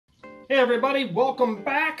Hey everybody, welcome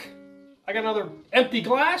back. I got another empty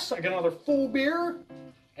glass, I got another full beer,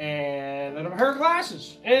 and then a pair of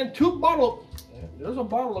glasses, and there's a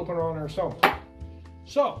bottle opener on there somewhere.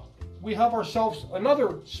 So, we have ourselves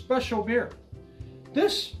another special beer.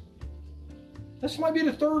 This might be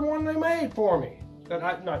the third one they made for me.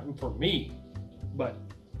 Not for me, but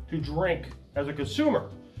to drink as a consumer.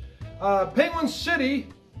 Penguin City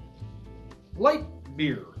Light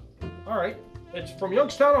Beer. All right. It's from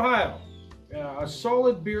Youngstown, Ohio. A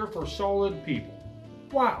solid beer for solid people.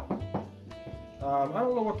 Wow. I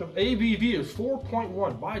don't know what the ABV is.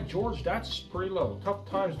 4.1. By George, that's pretty low. Tough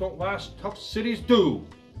times don't last. Tough cities do.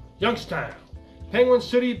 Youngstown. Penguin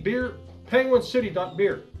City Beer.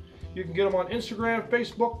 PenguinCity.beer. You can get them on Instagram,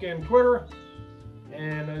 Facebook, and Twitter.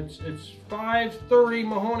 And it's 530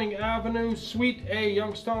 Mahoning Avenue, Suite A,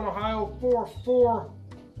 Youngstown, Ohio,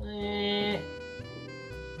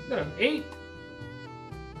 8.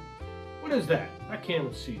 What is that? I can't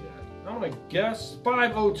even see that. I'm gonna guess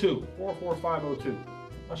 502, 44502.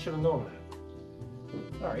 I should have known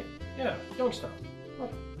that. All right, yeah, Youngstown.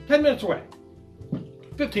 10 minutes away.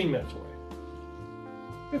 15 minutes away.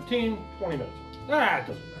 15, 20 minutes away. It doesn't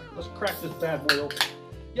matter. Let's crack this bad boy open.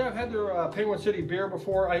 Yeah, I've had their Penguin City beer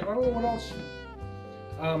before. I don't know what else.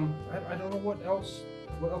 I don't know what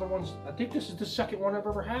other ones. I think this is the second one I've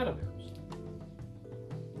ever had of theirs.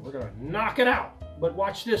 We're gonna knock it out. But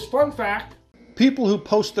watch this fun fact. People who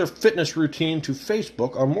post their fitness routine to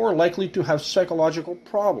Facebook are more likely to have psychological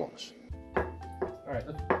problems. All right,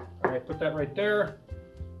 put that right there.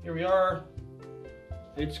 Here we are.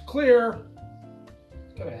 It's clear.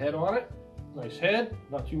 It's got a head on it. Nice head,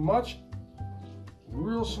 not too much.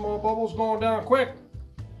 Real small bubbles going down quick.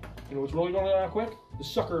 You know what's really going down quick? The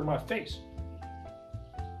sucker in my face.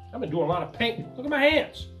 I've been doing a lot of painting. Look at my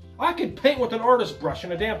hands. I could paint with an artist brush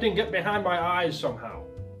and the damn thing get behind my eyes somehow.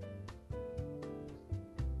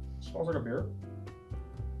 Smells like a beer.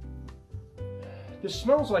 This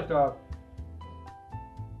smells like a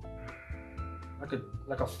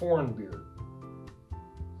foreign beer.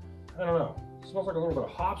 I don't know. It smells like a little bit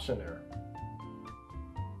of hops in there.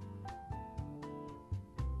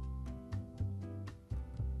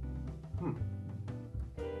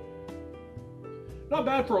 Not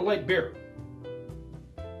bad for a light beer.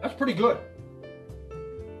 That's pretty good.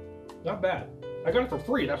 Not bad. I got it for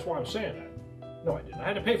free, that's why I'm saying that. No, I didn't. I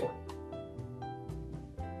had to pay for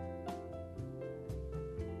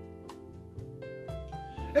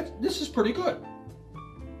it. This is pretty good.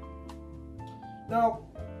 Now,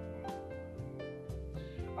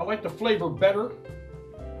 I like the flavor better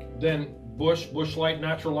than Busch Light,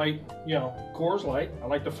 Natural Light, Coors Light. I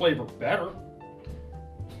like the flavor better.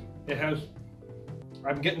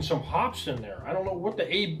 I'm getting some hops in there. I don't know what the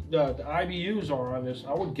IBUs are on this.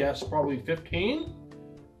 I would guess probably 15,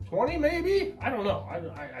 20 maybe? I don't know.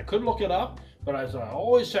 I could look it up, but as I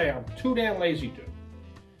always say, I'm too damn lazy to.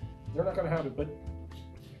 They're not going to have it, but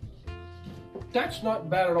that's not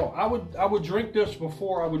bad at all. I would drink this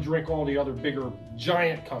before I would drink all the other bigger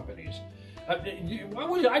giant companies.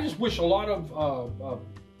 I just wish a lot of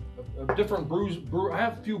different brews. I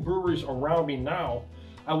have a few breweries around me now.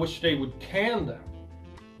 I wish they would can them.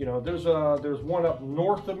 There's one up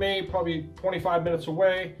north of me, probably 25 minutes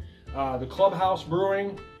away. The Clubhouse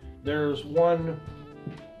Brewing. There's one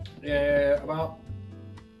about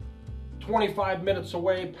 25 minutes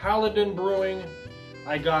away, Paladin Brewing.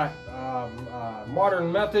 I got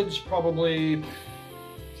Modern Methods, probably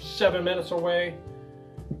 7 minutes away.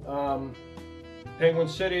 Penguin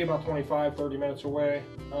City, about 25, 30 minutes away.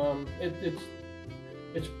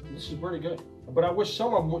 This is pretty good. But I wish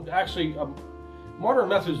some of them would actually. Modern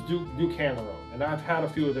Methods do can their own, and I've had a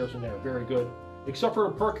few of theirs in there. Very good. Except for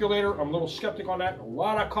a percolator, I'm a little skeptic on that. A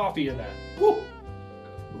lot of coffee in that. Woo!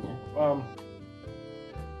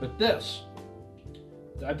 But this,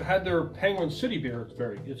 I've had their Penguin City beer.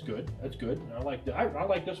 It's good. That's good. I like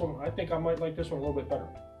this one. I think I might like this one a little bit better.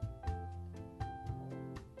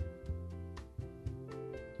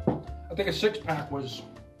 I think a 6-pack was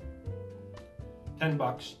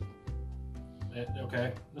 $10.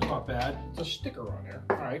 Okay, that's not bad. It's a sticker on there.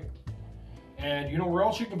 All right. And you know where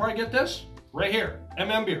else you can probably get this? Right here.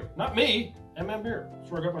 MM Beer. Not me. MM Beer. That's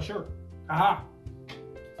where I got my shirt. Aha.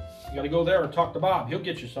 You got to go there and talk to Bob. He'll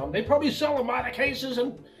get you some. They probably sell them by the cases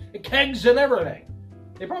and kegs and everything.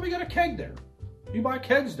 They probably got a keg there. You buy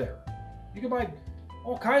kegs there. You can buy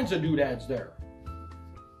all kinds of doodads there.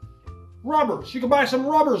 Rubbers. You can buy some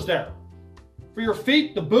rubbers there. For your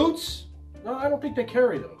feet, the boots. No, I don't think they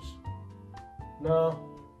carry those. No.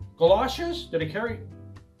 Galoshes? Did it carry?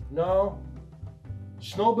 No.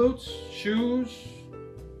 Snow boots? Shoes?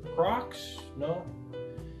 Crocs? No.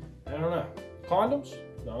 I don't don't know. Condoms?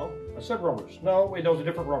 No. I said rubbers. No, wait, that was a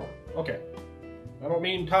different rubber. Okay. I don't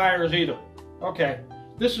mean tires either. Okay.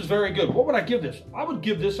 This is very good. What would I give this? I would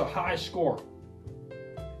give this a high score.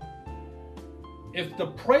 If the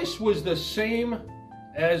price was the same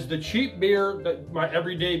as the cheap beer, my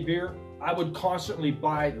everyday beer, I would constantly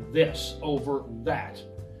buy this over that.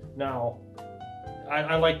 Now,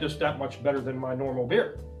 I like this that much better than my normal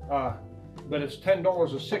beer. But it's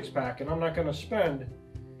 $10 a six-pack, and I'm not going to spend,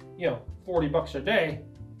 40 bucks a day.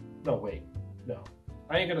 No, wait. No.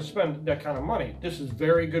 I ain't going to spend that kind of money. This is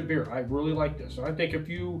very good beer. I really like this. And I think if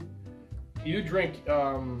you drink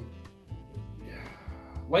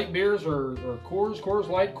light beers or Coors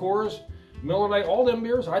Light, Coors, Miller Lite, all them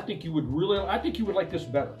beers, I think you would like this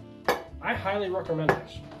better. I highly recommend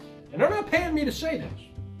this. And they're not paying me to say this.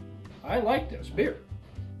 I like this beer.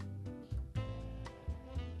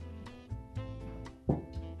 I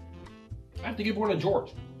have to give one to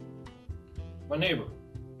George, my neighbor.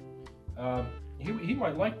 He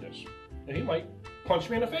might like this, and he might punch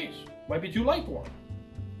me in the face. Might be too late for him.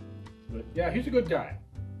 But yeah, he's a good guy.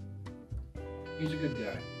 He's a good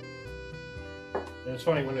guy. And it's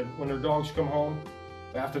funny when their dogs come home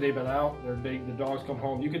after they've been out. The dogs come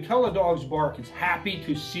home. You can tell the dog's bark is happy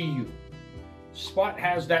to see you. Spot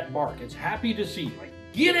has that bark. It's happy to see you. Like,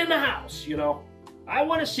 get in the house, I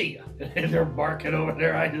want to see you. And they're barking over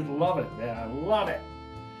there. I just love it, man. I love it.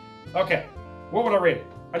 Okay, what would I rate it?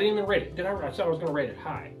 I didn't even rate it. I said I was going to rate it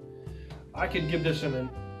high. I could give this in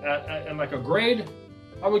like a grade.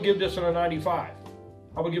 I would give this in a 95.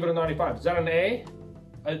 I would give it a 95. Is that an A?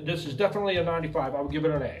 This is definitely a 95. I would give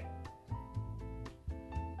it an A.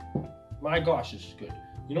 My gosh, this is good.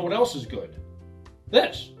 You know what else is good?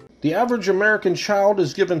 This. The average American child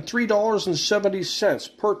is given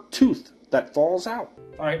 $3.70 per tooth that falls out.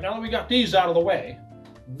 All right, now that we got these out of the way,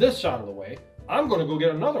 this out of the way, I'm going to go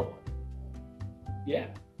get another one. Yeah.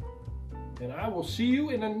 And I will see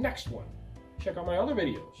you in the next one. Check out my other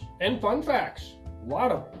videos and fun facts. A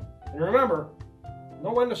lot of them. And remember,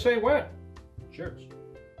 know when to say when. Cheers.